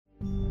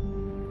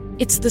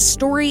It's the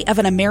story of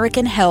an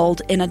American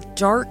held in a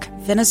dark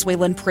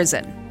Venezuelan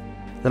prison.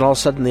 Then all of a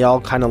sudden they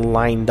all kind of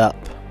lined up.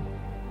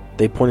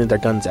 They pointed their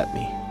guns at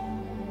me.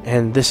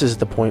 And this is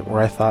the point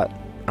where I thought,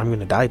 I'm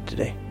going to die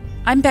today.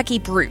 I'm Becky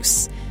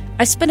Bruce.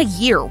 I spent a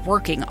year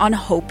working on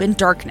Hope in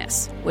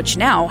Darkness, which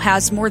now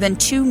has more than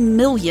 2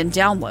 million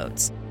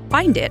downloads.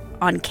 Find it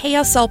on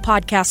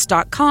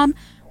kslpodcast.com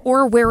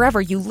or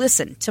wherever you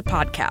listen to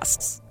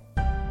podcasts.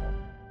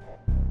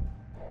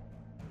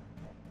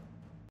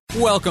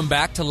 Welcome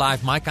back to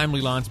Live Mike. I'm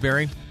Lee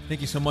Lonsberry.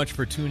 Thank you so much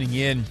for tuning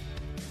in.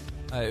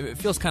 It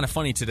feels kind of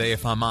funny today,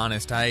 if I'm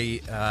honest.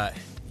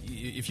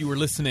 If you were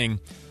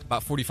listening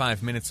about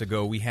 45 minutes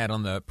ago, we had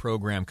on the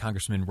program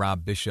Congressman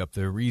Rob Bishop.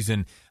 The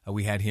reason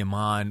we had him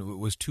on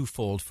was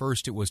twofold.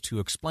 First, it was to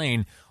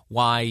explain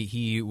why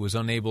he was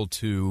unable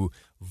to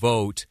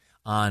vote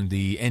on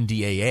the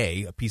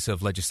NDAA, a piece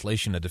of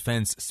legislation, a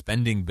defense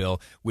spending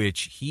bill,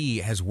 which he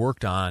has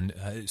worked on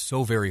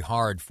so very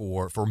hard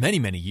for many,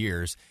 many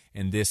years.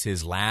 And this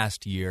his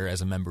last year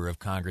as a member of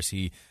Congress.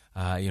 He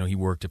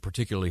worked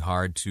particularly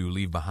hard to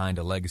leave behind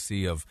a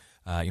legacy of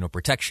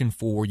protection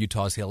for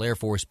Utah's Hill Air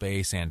Force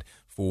Base and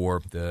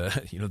for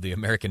the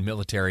American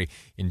military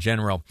in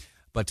general.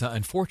 But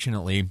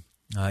unfortunately,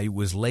 it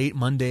was late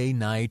Monday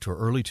night or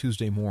early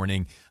Tuesday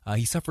morning.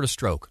 He suffered a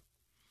stroke,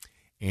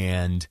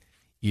 and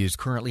he is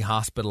currently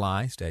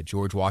hospitalized at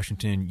George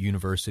Washington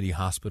University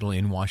Hospital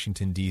in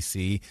Washington,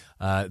 D.C.,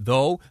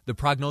 though the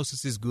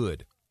prognosis is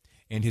good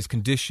and his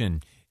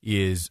condition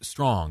is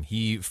strong.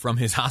 He, from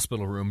his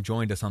hospital room,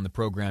 joined us on the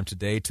program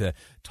today to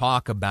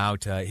talk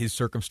about his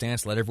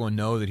circumstance, let everyone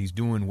know that he's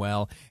doing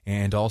well,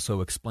 and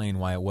also explain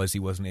why it was he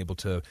wasn't able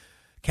to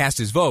cast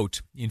his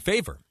vote in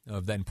favor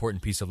of that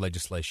important piece of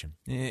legislation.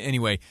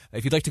 Anyway,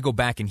 if you'd like to go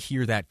back and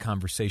hear that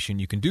conversation,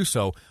 you can do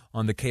so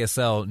on the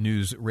KSL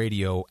News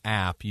Radio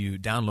app. You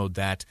download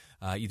that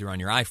either on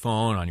your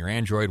iPhone, on your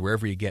Android,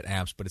 wherever you get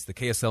apps, but it's the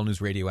KSL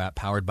News Radio app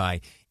powered by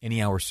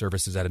Any Hour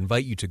Services. I'd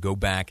invite you to go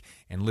back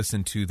and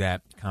listen to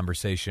that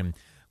conversation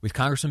with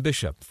Congressman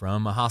Bishop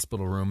from a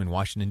hospital room in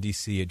Washington,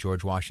 D.C. at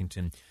George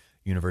Washington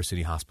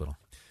University Hospital.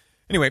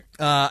 Anyway,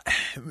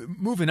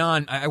 moving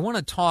on, I want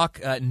to talk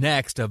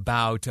next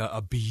about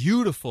a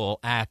beautiful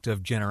act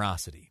of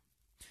generosity.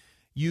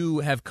 You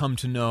have come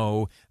to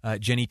know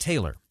Jennie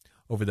Taylor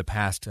over the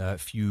past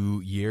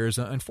few years.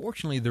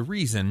 Unfortunately, the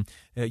reason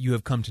you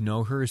have come to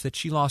know her is that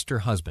she lost her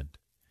husband.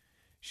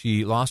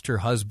 She lost her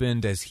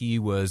husband as he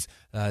was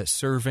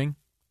serving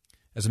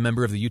as a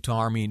member of the Utah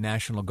Army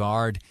National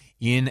Guard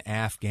in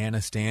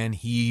Afghanistan.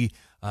 He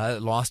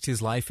lost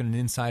his life in an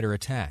insider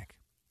attack.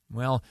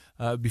 Well,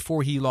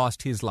 before he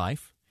lost his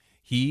life,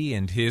 he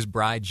and his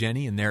bride,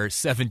 Jennie, and their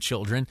 7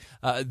 children,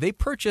 they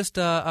purchased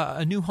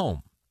a new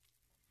home.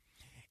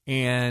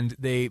 And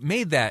they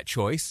made that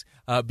choice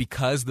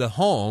because the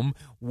home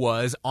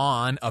was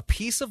on a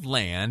piece of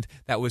land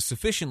that was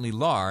sufficiently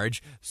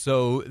large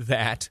so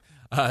that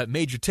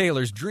Major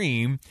Taylor's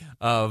dream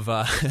of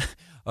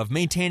of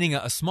maintaining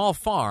a small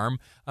farm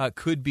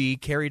could be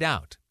carried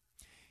out.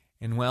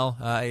 And, well,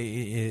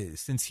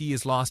 since he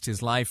has lost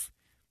his life,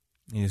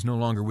 he is no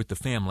longer with the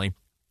family,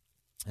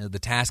 the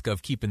task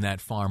of keeping that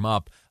farm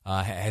up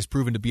has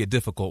proven to be a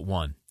difficult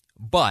one.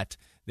 But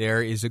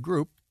there is a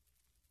group,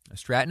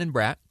 Stratton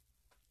Brätt,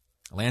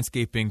 a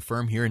landscaping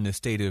firm here in the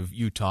state of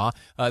Utah.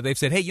 They've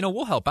said, hey,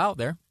 we'll help out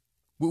there.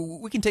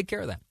 We can take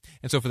care of that.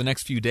 And so for the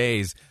next few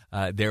days,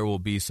 there will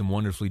be some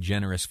wonderfully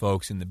generous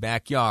folks in the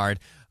backyard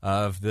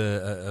of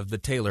the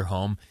Taylor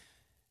home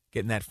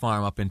getting that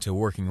farm up into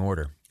working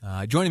order.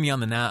 Joining me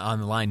on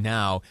the line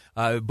now,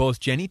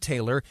 both Jennie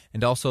Taylor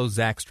and also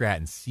Zack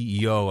Stratton,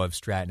 CEO of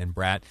Stratton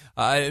Brätt.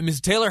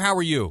 Ms. Taylor, how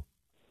are you?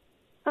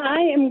 I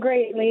am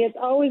great, Lee. It's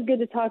always good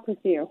to talk with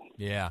you.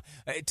 Yeah.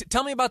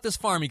 Tell me about this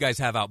farm you guys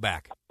have out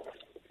back.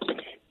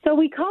 So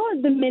we call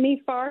it the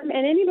mini farm,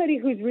 and anybody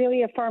who's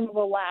really a farmer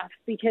will laugh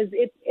because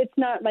it's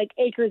not like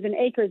acres and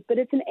acres, but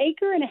it's an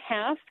acre and a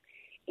half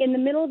in the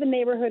middle of a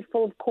neighborhood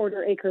full of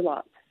quarter-acre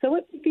lots. So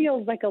it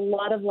feels like a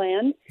lot of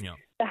land. Yeah.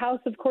 The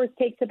house, of course,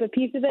 takes up a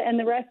piece of it, and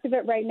the rest of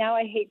it right now,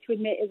 I hate to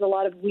admit, is a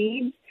lot of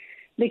weeds.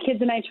 The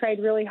kids and I tried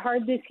really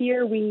hard this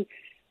year. We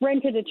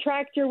rented a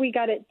tractor. We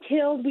got it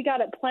tilled. We got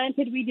it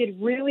planted. We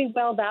did really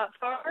well that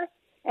far,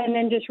 and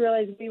then just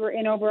realized we were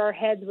in over our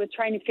heads with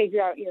trying to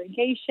figure out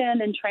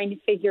irrigation and trying to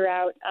figure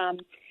out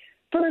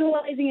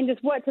fertilizing and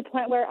just what to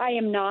plant where. I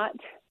am not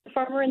a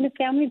farmer in the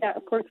family. That,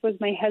 of course, was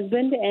my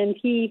husband, and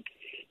he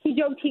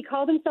joked he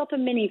called himself a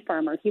mini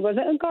farmer. He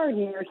wasn't a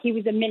gardener. He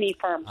was a mini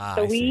farmer.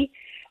 So we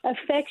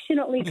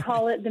affectionately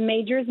call it the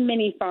Major's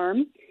Mini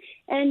Farm.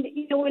 And,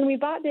 when we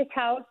bought this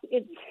house,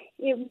 it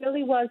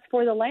really was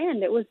for the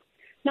land. It was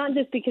not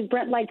just because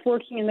Brent liked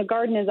working in the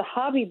garden as a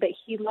hobby, but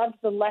he loved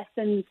the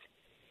lessons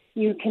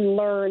you can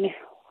learn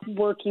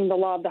working the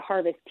law of the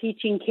harvest,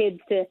 teaching kids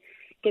to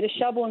get a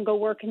shovel and go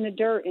work in the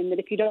dirt, and that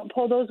if you don't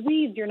pull those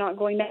weeds, you're not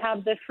going to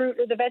have the fruit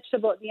or the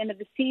vegetable at the end of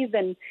the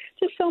season.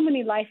 Just so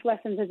many life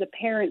lessons as a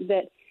parent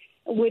that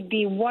would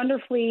be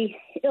wonderfully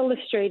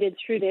illustrated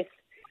through this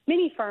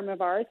mini farm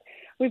of ours.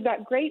 we've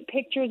got great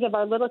pictures of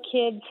our little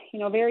kids,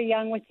 very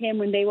young with him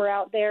when they were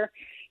out there,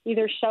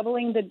 either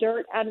shoveling the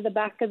dirt out of the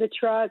back of the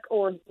truck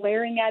or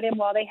glaring at him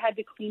while they had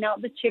to clean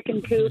out the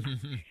chicken coop.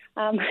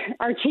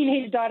 Our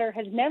teenage daughter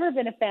has never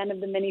been a fan of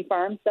the mini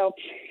farm.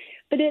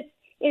 But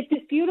it's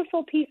this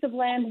beautiful piece of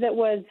land that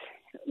was,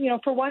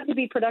 for one, to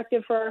be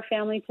productive for our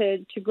family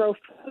to grow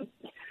food.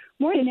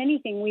 More than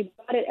anything, we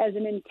bought it as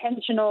an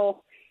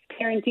intentional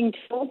parenting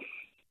tool.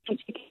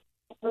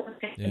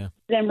 Yeah.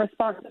 Them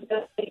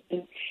responsibility.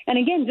 And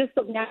again, just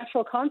the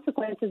natural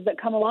consequences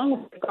that come along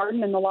with the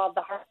garden and the law of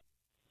the heart.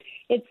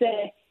 It's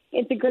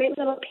a great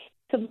little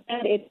piece of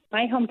land. It's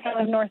my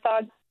hometown of North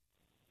Ogden,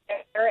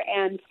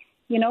 and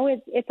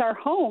it's our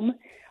home.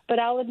 But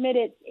I'll admit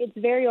it's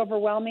very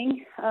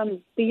overwhelming.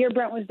 The year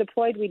Brent was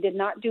deployed, we did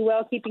not do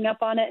well keeping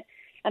up on it,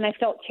 and I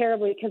felt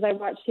terribly because I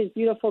watched his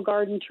beautiful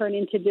garden turn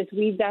into just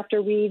weeds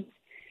after weeds.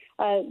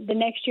 The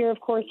next year, of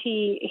course,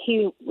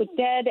 he was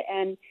dead,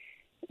 and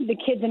the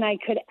kids and I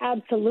could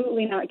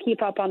absolutely not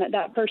keep up on it.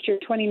 That first year,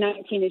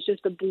 2019, is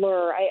just a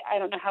blur. I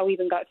don't know how we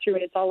even got through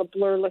it. It's all a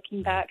blur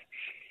looking back.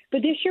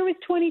 But this year was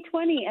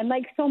 2020, and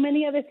like so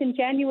many of us in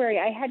January,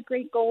 I had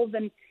great goals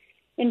and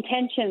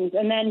intentions.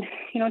 And then,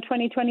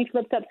 2020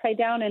 flipped upside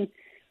down, and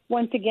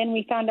once again,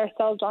 we found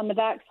ourselves on the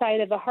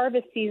backside of a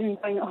harvest season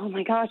going, oh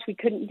my gosh, we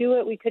couldn't do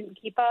it. We couldn't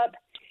keep up.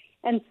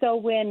 And so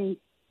when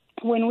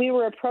we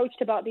were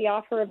approached about the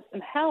offer of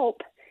some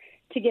help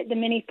to get the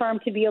mini farm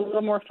to be a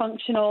little more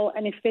functional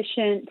and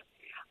efficient,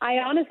 I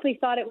honestly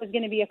thought it was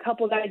going to be a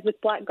couple guys with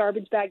black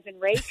garbage bags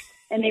and rakes,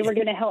 and they were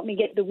going to help me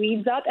get the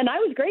weeds up. And I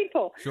was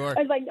grateful. Sure.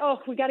 I was like, oh,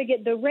 we got to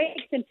get the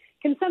rakes. And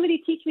can somebody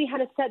teach me how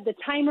to set the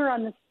timer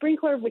on the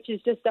sprinkler, which is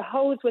just a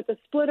hose with a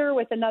splitter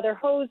with another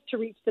hose to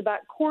reach the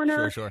back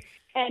corner? Sure.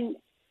 And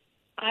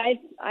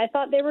I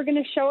thought they were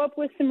going to show up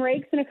with some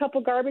rakes and a couple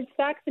garbage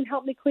sacks and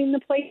help me clean the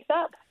place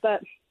up.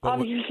 But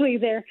obviously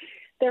they're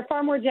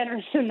far more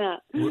generous than that.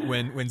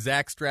 When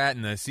Zack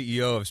Stratton, the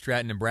CEO of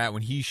Stratton Brätt,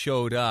 when he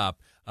showed up,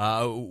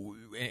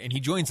 and he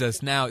joins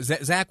us now,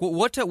 Zack,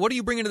 what are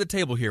you bringing to the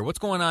table here? What's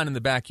going on in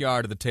the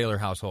backyard of the Taylor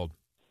household?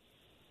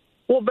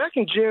 Well, back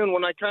in June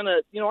when I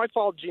I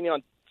followed Jeannie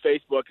on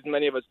Facebook, as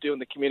many of us do in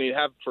the community,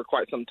 have for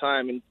quite some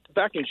time. And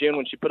back in June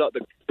when she put out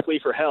the plea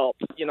for help,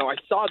 I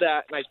saw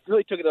that and I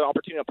really took it an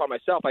opportunity upon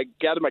myself. I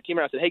gathered my team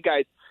around and I said, hey,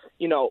 guys,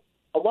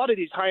 a lot of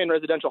these high-end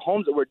residential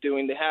homes that we're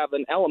doing, they have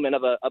an element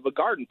of a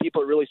garden.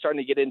 People are really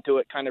starting to get into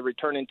it, kind of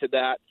returning to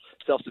that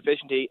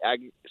self-sufficiency,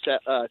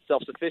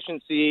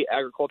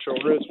 agricultural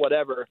roots, what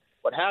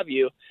have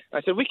you. And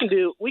I said we can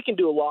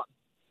do a lot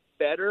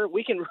better.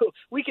 We can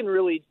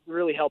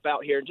really help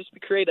out here and just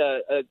create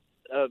a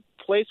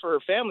place for her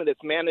family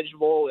that's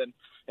manageable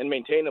and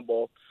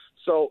maintainable.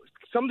 So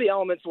some of the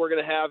elements we're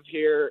going to have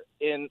here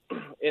in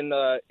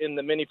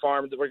the mini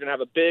farm, that we're going to have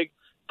a big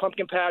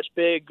pumpkin patch,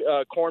 big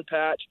corn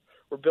patch.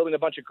 We're building a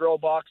bunch of grow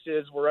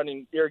boxes. We're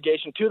running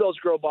irrigation to those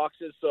grow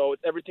boxes, so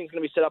everything's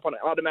going to be set up on an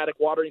automatic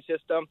watering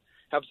system.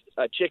 Have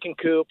a chicken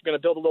coop. Going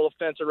to build a little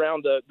fence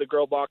around the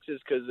grow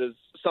boxes because, as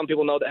some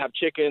people know that have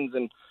chickens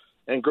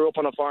and grew up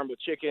on a farm with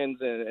chickens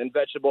and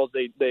vegetables,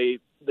 the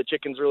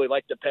chickens really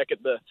like to peck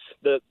at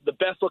the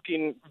best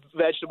looking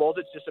vegetables.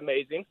 It's just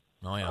amazing.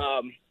 Oh yeah.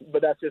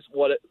 But that's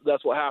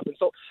what happens.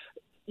 So,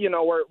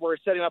 we're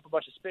setting up a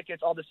bunch of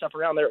spigots, all this stuff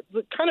around there.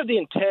 Kind of the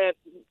intent,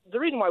 the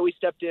reason why we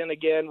stepped in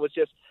again was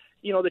just,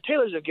 the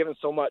Taylors have given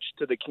so much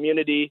to the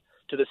community,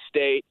 to the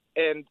state,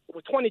 and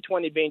with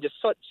 2020 being just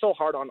so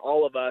hard on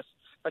all of us,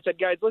 I said,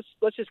 guys,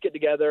 let's just get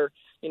together.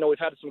 We've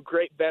had some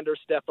great vendors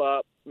step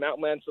up,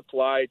 Mountain Land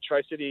Supply,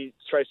 Tri-City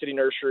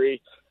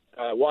Nursery,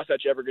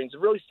 Wasatch Evergreens,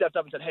 have really stepped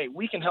up and said, hey,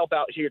 we can help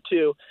out here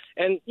too,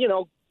 and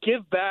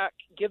give back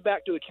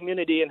to the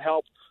community and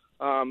help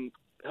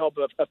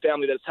a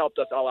family that's helped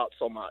us all out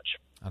so much.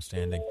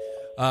 Outstanding.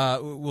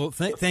 Well,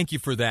 thank you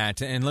for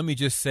that. And let me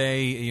just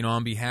say,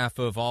 on behalf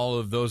of all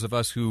of those of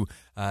us who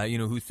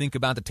think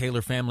about the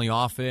Taylor family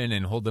often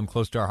and hold them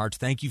close to our hearts,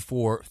 thank you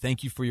for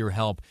your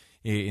help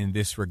in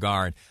this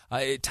regard.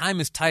 Time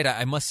is tight.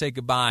 I must say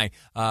goodbye.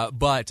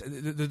 But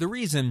the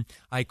reason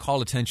I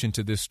call attention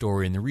to this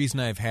story and the reason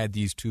I've had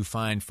these two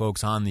fine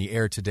folks on the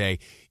air today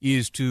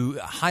is to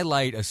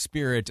highlight a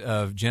spirit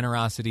of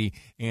generosity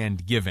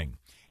and giving.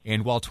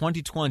 And while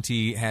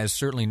 2020 has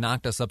certainly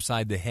knocked us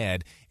upside the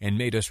head and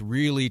made us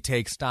really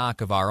take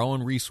stock of our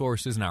own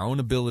resources and our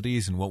own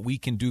abilities and what we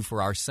can do for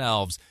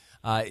ourselves,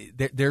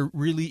 there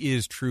really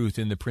is truth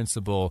in the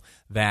principle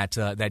that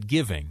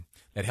giving,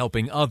 that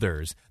helping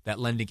others, that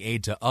lending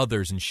aid to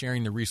others and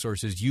sharing the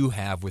resources you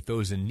have with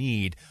those in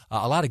need,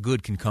 a lot of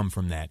good can come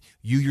from that.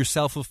 You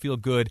yourself will feel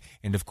good,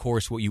 and of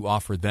course what you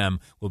offer them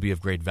will be of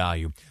great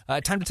value.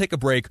 Time to take a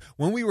break.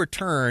 When we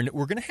return,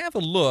 we're going to have a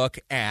look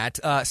at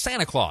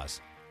Santa Claus.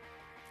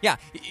 Yeah,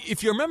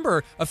 if you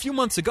remember, a few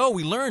months ago,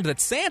 we learned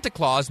that Santa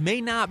Claus may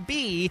not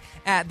be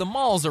at the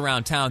malls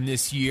around town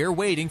this year,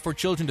 waiting for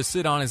children to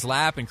sit on his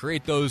lap and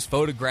create those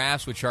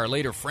photographs which are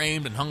later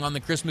framed and hung on the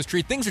Christmas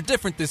tree. Things are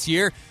different this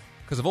year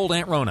because of old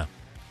Aunt Rona.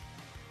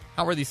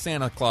 How are these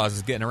Santa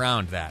Clauses getting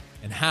around that?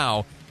 And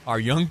how are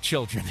young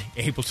children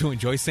able to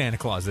enjoy Santa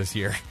Claus this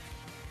year?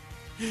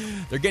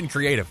 They're getting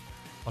creative.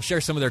 I'll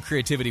share some of their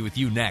creativity with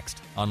you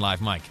next on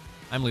Live Mike.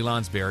 I'm Lee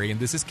Lonsberry, and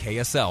this is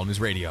KSL News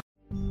Radio.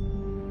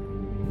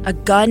 A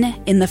gun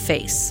in the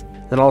face.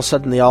 Then all of a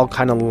sudden, they all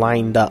kind of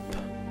lined up.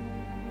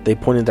 They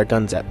pointed their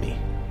guns at me.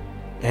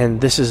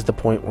 And this is the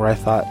point where I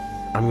thought,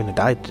 I'm going to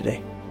die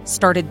today.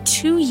 Started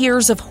 2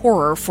 years of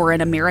horror for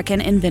an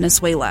American in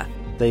Venezuela.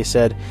 They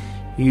said,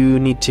 you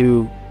need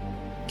to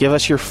give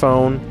us your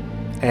phone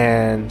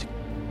and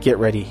get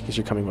ready because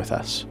you're coming with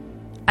us.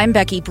 I'm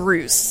Becky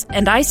Bruce,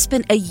 and I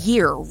spent a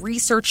year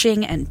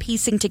researching and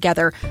piecing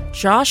together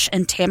Josh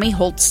and Tammy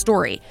Holt's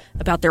story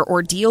about their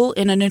ordeal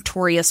in a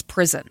notorious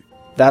prison.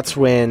 That's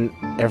when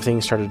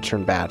everything started to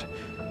turn bad.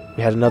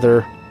 We had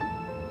another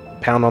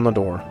pound on the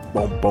door.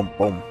 Boom, boom,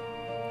 boom.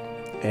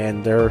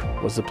 And there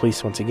was the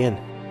police once again.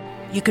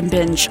 You can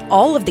binge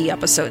all of the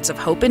episodes of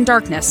Hope in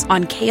Darkness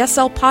on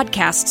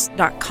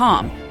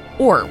KSLpodcasts.com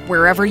or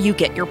wherever you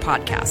get your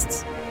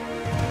podcasts.